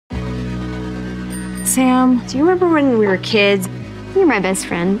Sam, do you remember when we were kids? You're my best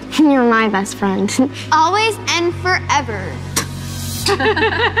friend. You're my best friend. Always and forever.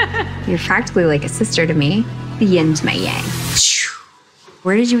 You're practically like a sister to me. The yin to my yang.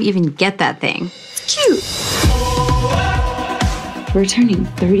 Where did you even get that thing? It's cute. We're turning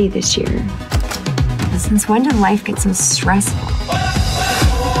 30 this year. Since when did life get so stressful?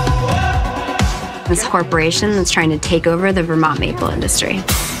 This corporation that's trying to take over the Vermont maple industry.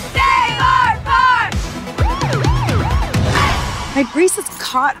 Save our farm! My bracelet's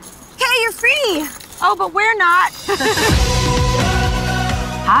caught. Hey, you're free! Oh, but we're not.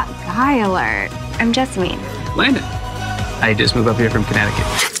 Hot guy alert. I'm Jessamine. Landon. I just moved up here from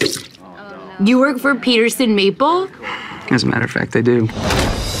Connecticut. You work for Peterson Maple? As a matter of fact, I do.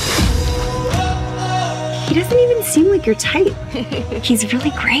 He doesn't even seem like your type. He's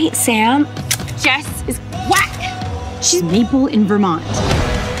really great, Sam. Jess is whack. She's maple in Vermont.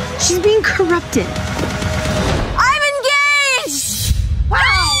 She's being corrupted. I'm engaged!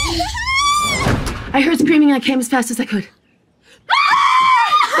 Wow! I heard screaming. I came as fast as I could.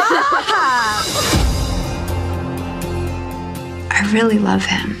 I really love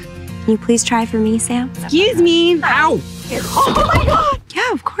him. Can you please try for me, Sam? Excuse me. Ow! Oh my God!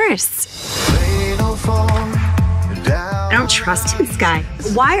 Yeah, of course. I don't trust this guy.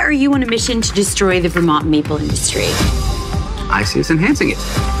 Why are you on a mission to destroy the Vermont maple industry? I see us enhancing it.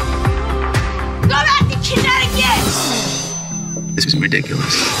 Go back to Connecticut! This is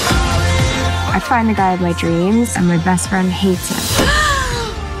ridiculous. I find the guy of my dreams, and my best friend hates him.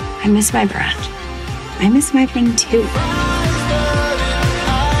 I miss my friend. I miss my friend too.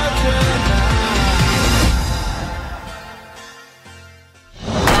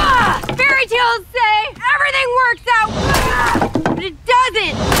 Fairy tales say everything works out, but it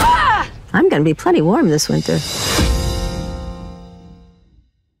doesn't. I'm gonna be plenty warm this winter.